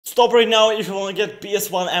Stop right now if you want to get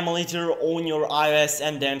PS1 Emulator on your iOS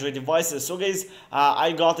and Android devices. So guys,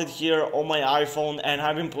 I got it here on my iPhone and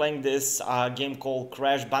I've been playing this game called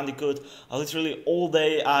Crash Bandicoot literally all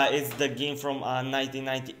day. It's the game from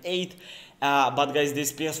 1998. But guys,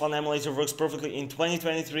 this PS1 emulator works perfectly in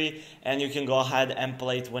 2023 and you can go ahead and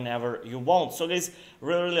play it whenever you want. So guys,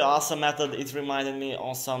 really awesome method. It reminded me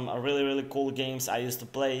of some really cool games I used to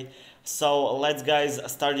play. So let's guys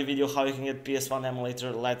start the video how you can get PS1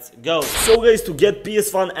 emulator. Let's go. So guys, to get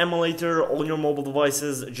PS1 emulator on your mobile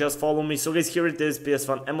devices, just follow me. So guys, here it is,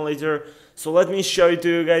 PS1 emulator. So let me show it to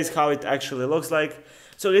you guys how it actually looks like.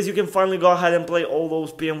 So guys, you can finally go ahead and play all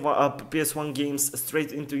those PS1 games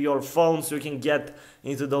straight into your phone, so you can get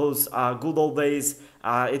into those good old days.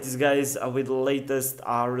 It is guys with the latest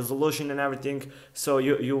resolution and everything, so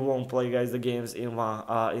you won't play guys the games in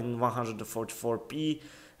 144p.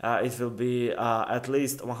 It will be at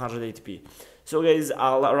least 180p. So guys,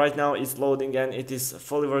 right now it's loading and it is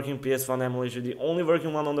fully working PS1 emulator, the only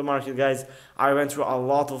working one on the market guys. I went through a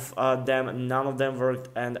lot of them, none of them worked,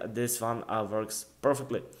 and this one works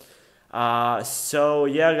perfectly. So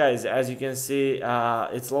yeah guys, as you can see,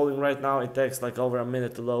 it's loading right now. It takes like over a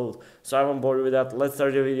minute to load, so I won't bore you with that. Let's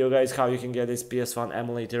start the video guys, how you can get this PS1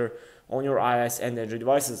 emulator on your iOS and Android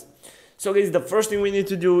devices. So guys, the first thing we need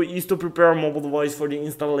to do is to prepare a mobile device for the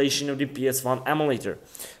installation of the PS1 emulator.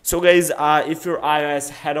 So guys, if you're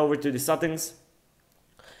iOS, head over to the settings.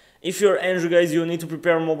 If you're Android guys, you need to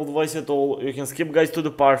prepare a mobile device at all. You can skip guys to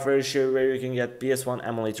the part where you can get PS1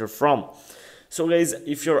 emulator from. So guys,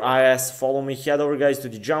 if you're iOS, follow me, head over guys to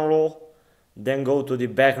the general, then go to the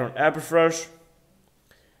background app refresh.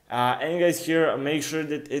 And guys, here make sure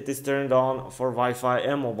that it is turned on for Wi-Fi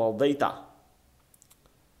and mobile data.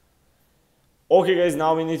 Okay guys,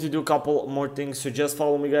 now we need to do a couple more things, so just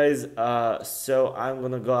follow me guys. So I'm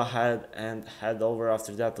gonna go ahead and head over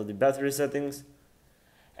after that to the battery settings,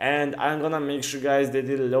 and I'm gonna make sure guys that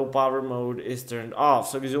the low power mode is turned off.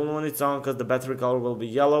 So guys, you only want it on because the battery color will be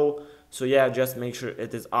yellow, so yeah, just make sure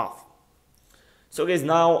it is off. So guys,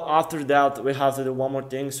 now after that we have to do one more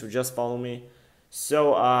thing, so just follow me.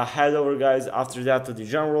 So head over guys after that to the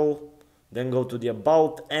general, then go to the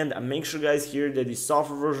about, and make sure guys here that the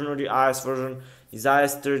software version or the iOS version is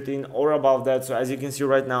iOS 13 or above that. So as you can see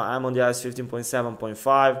right now, I'm on the iOS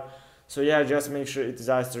 15.7.5, so yeah, just make sure it is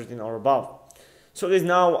iOS 13 or above. So guys,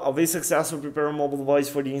 now we successfully prepare a mobile device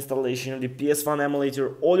for the installation of the PS1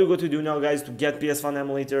 emulator. All you got to do now guys to get PS1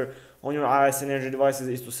 emulator on your iOS and Android devices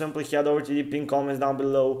is to simply head over to the pinned comments down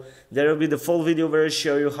below. There will be the full video where I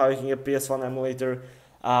show you how you can get PS1 emulator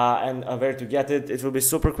and where to get it. It will be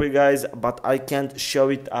super quick guys, but I can't show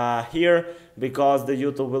it here because the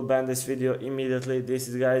YouTube will ban this video immediately. This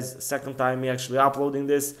is guys second time me actually uploading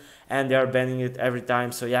this and they are banning it every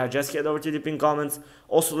time. So yeah, just head over to the pinned comments.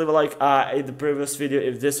 Also leave a like in the previous video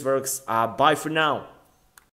if this works. Bye for now.